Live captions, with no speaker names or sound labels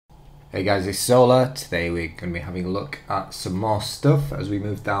Hey guys, it's Solar. Today we're going to be having a look at some more stuff as we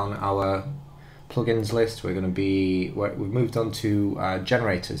move down our plugins list. We've moved on to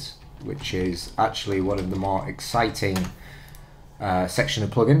generators, which is actually one of the more exciting section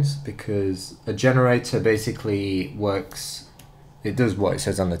of plugins, because a generator basically works, it does what it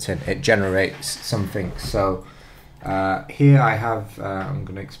says on the tin, it generates something. So here I have, I'm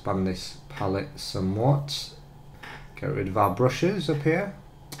going to expand this palette somewhat, get rid of our brushes up here,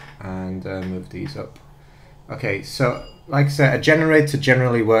 and move these up. Okay, so like I said, a generator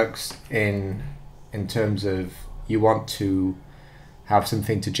generally works in terms of you want to have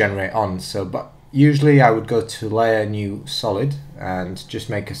something to generate on. So, but usually I would go to layer new solid and just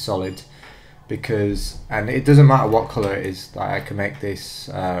make a solid, because, and it doesn't matter what color it is. Like I can make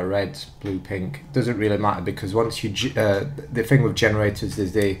this red, blue, pink. It doesn't really matter, because once you the thing with generators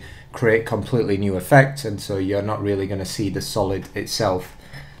is they create completely new effects, and so you're not really going to see the solid itself.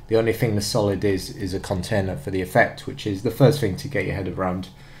 The only thing the solid is a container for the effect, which is the first thing to get your head around.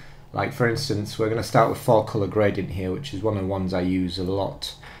 Like for instance, we're going to start with 4-color gradient here, which is one of the ones I use a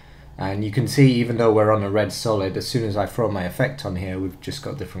lot. And you can see, even though we're on a red solid, as soon as I throw my effect on here, we've just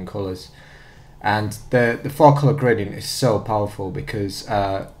got different colors. And the 4-color gradient is so powerful because,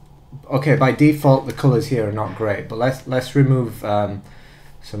 okay, by default the colors here are not great, but let's remove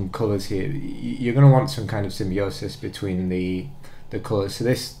some colors here. You're going to want some kind of symbiosis between the colors. So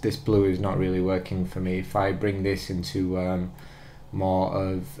this blue is not really working for me. If I bring this into more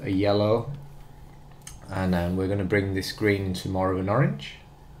of a yellow, and then we're going to bring this green into more of an orange,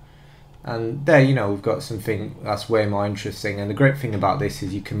 and there, you know, we've got something that's way more interesting. And the great thing about this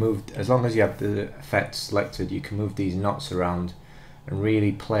is you can move, as long as you have the effect selected, you can move these knots around and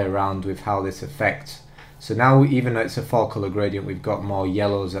really play around with how this affects. So now, even though it's a 4-color gradient, we've got more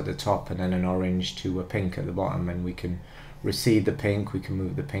yellows at the top and then an orange to a pink at the bottom, and we can recede the pink, we can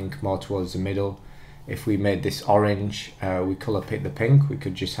move the pink more towards the middle. If we made this orange, we color pick the pink, we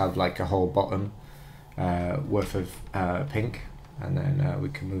could just have like a whole bottom worth of pink, and then we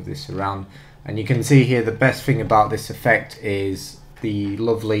can move this around. And you can see here the best thing about this effect is the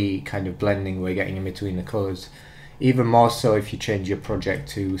lovely kind of blending we're getting in between the colors. Even more so if you change your project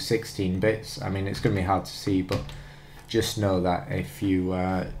to 16 bits. I mean, it's going to be hard to see, but just know that if you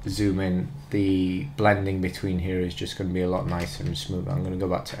zoom in, the blending between here is just going to be a lot nicer and smoother. I'm going to go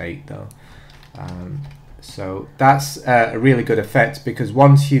back to 8 though. So that's a really good effect, because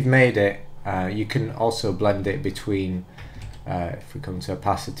once you've made it, you can also blend it between, if we come to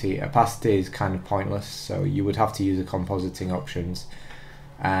opacity, opacity is kind of pointless, so you would have to use the compositing options,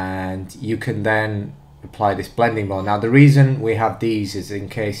 and you can then apply this blending mode. Now the reason we have these is in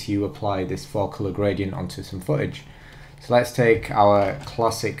case you apply this 4-color gradient onto some footage. So let's take our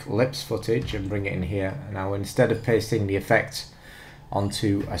classic lips footage and bring it in here. Now instead of pasting the effect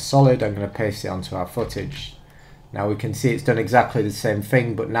onto a solid, I'm going to paste it onto our footage. Now we can see it's done exactly the same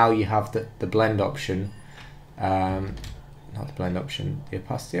thing, but now you have the blend option, not the blend option, the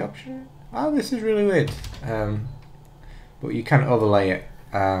opacity option. Oh, this is really weird. But you can overlay it,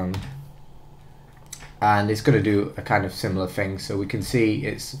 and it's going to do a kind of similar thing. So we can see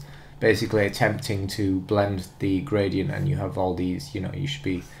it's basically attempting to blend the gradient, and you have all these, you know, you should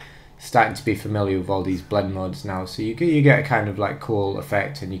be starting to be familiar with all these blend modes now. So you get a kind of like cool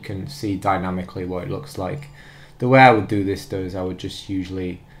effect, and you can see dynamically what it looks like. The way I would do this though is I would just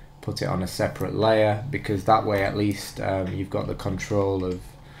usually put it on a separate layer, because that way at least you've got the control of,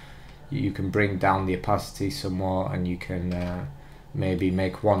 you can bring down the opacity some more, and you can maybe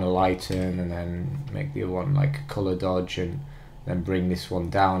make one a lighten and then make the other one like a color dodge, and then bring this one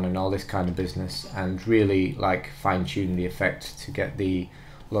down, and all this kind of business, and really like fine-tune the effect to get the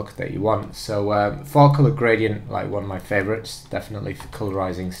look that you want. So 4-color gradient, like one of my favorites, definitely for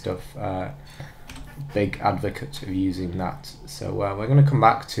colorizing stuff. Big advocate of using that. So we're going to come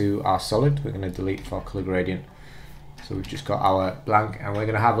back to our solid, we're going to delete 4-color gradient. So we've just got our blank, and we're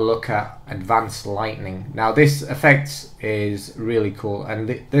going to have a look at advanced lightning. Now this effect is really cool, and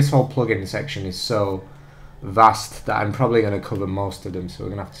this whole plugin section is so vast that I'm probably going to cover most of them, so we're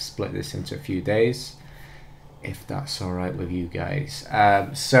going to have to split this into a few days, if that's alright with you guys.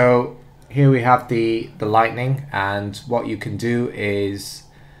 So here we have the lightning, and what you can do is,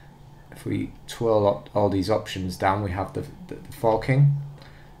 if we twirl up all these options down, we have the forking.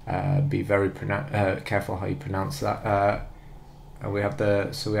 Be very careful how you pronounce that. And we have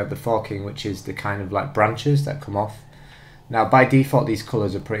the forking, which is the kind of like branches that come off. Now by default these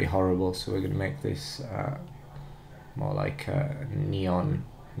colors are pretty horrible, so we're going to make this more like neon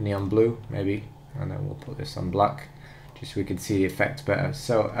blue maybe, and then we'll put this on black just so we can see the effect better.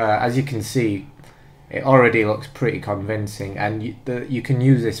 So as you can see, it already looks pretty convincing, and you can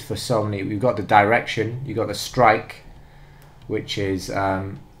use this for so many. We've got the direction, you've got the strike, which is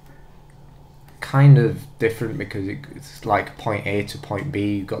kind of different because it's like point A to point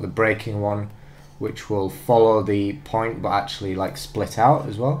B. You've got the braking one, which will follow the point but actually like split out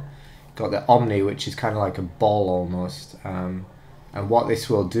as well. You've got the omni, which is kind of like a ball almost, and what this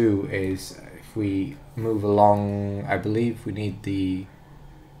will do is, if we move along, I believe we need the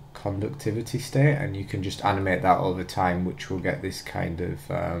conductivity state, and you can just animate that over time, which will get this kind of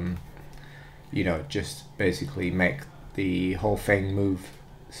you know, just basically make the whole thing move.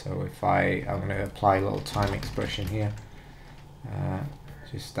 So if I'm going to apply a little time expression here,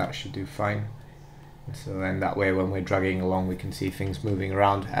 just that should do fine. And so then that way when we're dragging along we can see things moving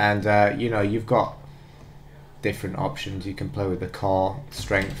around, and you know, you've got different options. You can play with the core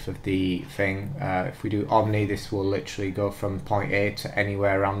strength of the thing. If we do omni, this will literally go from point A to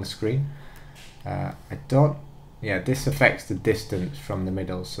anywhere around the screen. Yeah, this affects the distance from the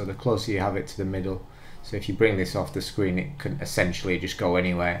middle, so the closer you have it to the middle. So if you bring this off the screen, it can essentially just go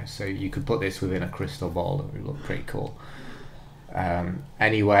anywhere. So you could put this within a crystal ball, that would look pretty cool.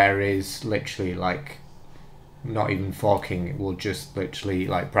 Anywhere is literally like not even forking, it will just literally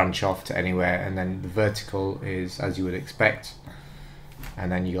like branch off to anywhere. And then the vertical is as you would expect,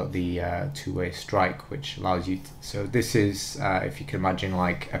 and then you got the two-way strike, which allows you to, so this is if you can imagine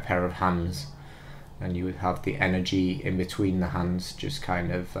like a pair of hands, and you would have the energy in between the hands, just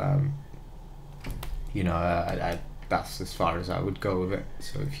kind of you know, that's as far as I would go with it.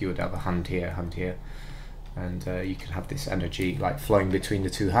 So if you would have a hand here, and you could have this energy like flowing between the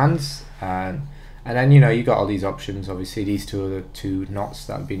two hands, and then, you know, you got all these options. Obviously these two are the two knots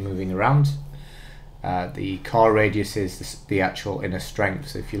that have been moving around. The core radius is the actual inner strength.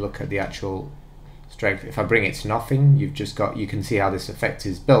 So if you look at the actual strength, if I bring it to nothing, you've just got, you can see how this effect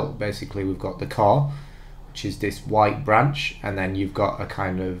is built. Basically we've got the core, which is this white branch, and then you've got a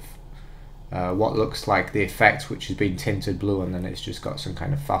kind of what looks like the effect, which has been tinted blue, and then it's just got some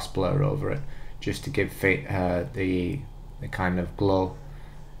kind of fast blur over it, just to give the kind of glow.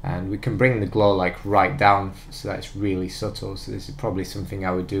 And we can bring the glow like right down, so that it's really subtle. So this is probably something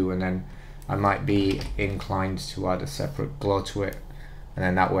I would do, and then I might be inclined to add a separate glow to it, and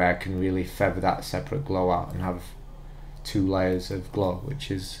then that way I can really feather that separate glow out and have two layers of glow,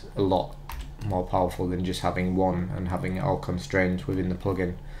 which is a lot more powerful than just having one and having it all constrained within the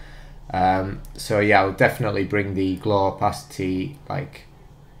plugin. So yeah, I would definitely bring the glow opacity like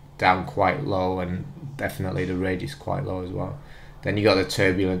down quite low, and definitely the radius quite low as well. Then you got the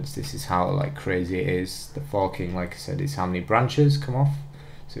turbulence. This is how like crazy it is. The forking, like I said, is how many branches come off.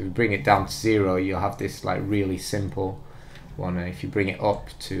 So if you bring it down to 0, you'll have this like really simple one, and if you bring it up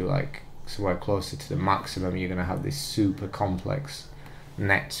to like somewhere closer to the maximum, you're gonna have this super complex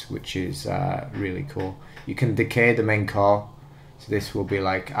net, which is really cool. You can decay the main core. So this will be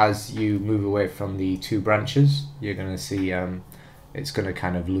like, as you move away from the two branches, you're going to see it's going to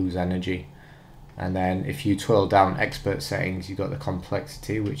kind of lose energy. And then if you twirl down expert settings, you've got the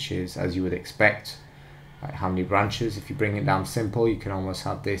complexity, which is as you would expect, like how many branches. If you bring it down simple, you can almost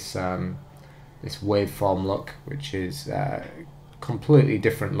have this this waveform look, which is completely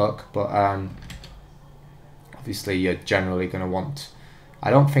different look, but obviously you're generally going to want, I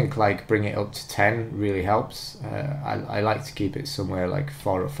don't think like bring it up to 10 really helps. I like to keep it somewhere like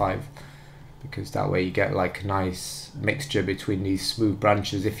 4 or 5, because that way you get like a nice mixture between these smooth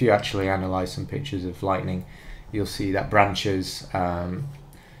branches. If you actually analyze some pictures of lightning, you'll see that branches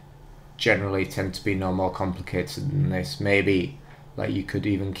generally tend to be no more complicated than this. Maybe like you could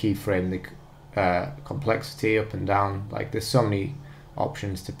even keyframe the complexity up and down. Like there's so many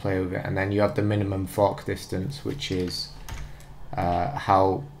options to play with it. And then you have the minimum fork distance, which is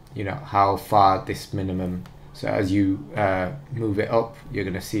how, you know, how far this minimum. So as you move it up, you're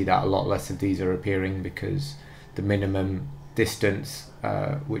going to see that a lot less of these are appearing, because the minimum distance,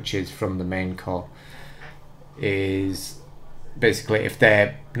 which is from the main core, is basically, if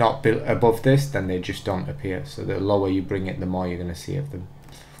they're not above this, then they just don't appear. So the lower you bring it, the more you're going to see of them.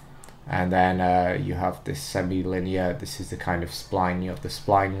 And then you have this semi-linear. This is the kind of spline. You have the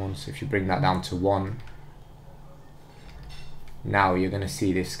spline one. So if you bring that down to 1, now you're going to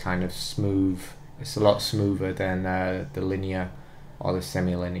see this kind of smooth. It's a lot smoother than the linear or the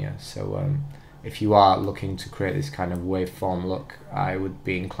semi-linear. So if you are looking to create this kind of waveform look, I would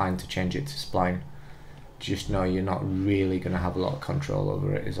be inclined to change it to spline. Just know you're not really going to have a lot of control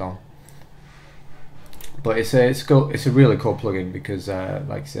over it is all. But it's a really cool plugin, because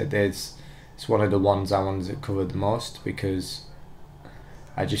like I said, it's one of the ones I wanted to cover the most, because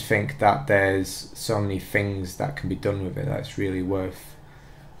I just think that there's so many things that can be done with it that's really worth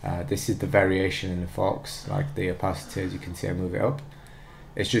This is the variation in the forks, like the opacity. As you can see, I move it up.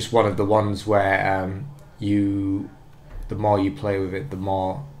 It's just one of the ones where the more you play with it, the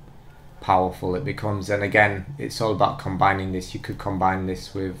more powerful it becomes. And again, it's all about combining this. You could combine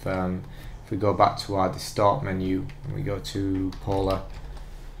this with, if we go back to our distort menu and we go to polar,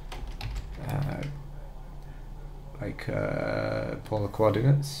 polar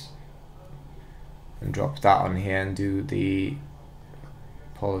coordinates, and drop that on here and do the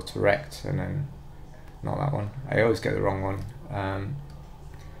polar to rect, and then not that one. I always get the wrong one.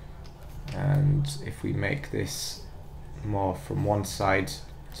 And if we make this more from one side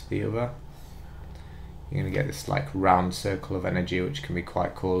to the other, you're going to get this like round circle of energy, which can be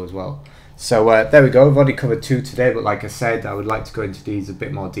quite cool as well. So there we go. We've already covered 2 today, but like I said, I would like to go into these a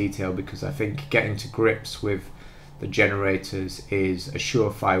bit more detail, because I think getting to grips with the generators is a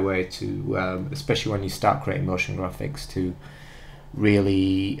surefire way to, especially when you start creating motion graphics, to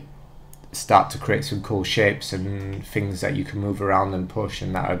really start to create some cool shapes and things that you can move around and push,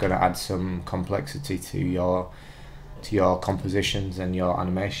 and that are going to add some complexity to your compositions and your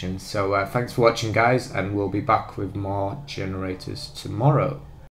animations. So thanks for watching, guys, and we'll be back with more generators tomorrow.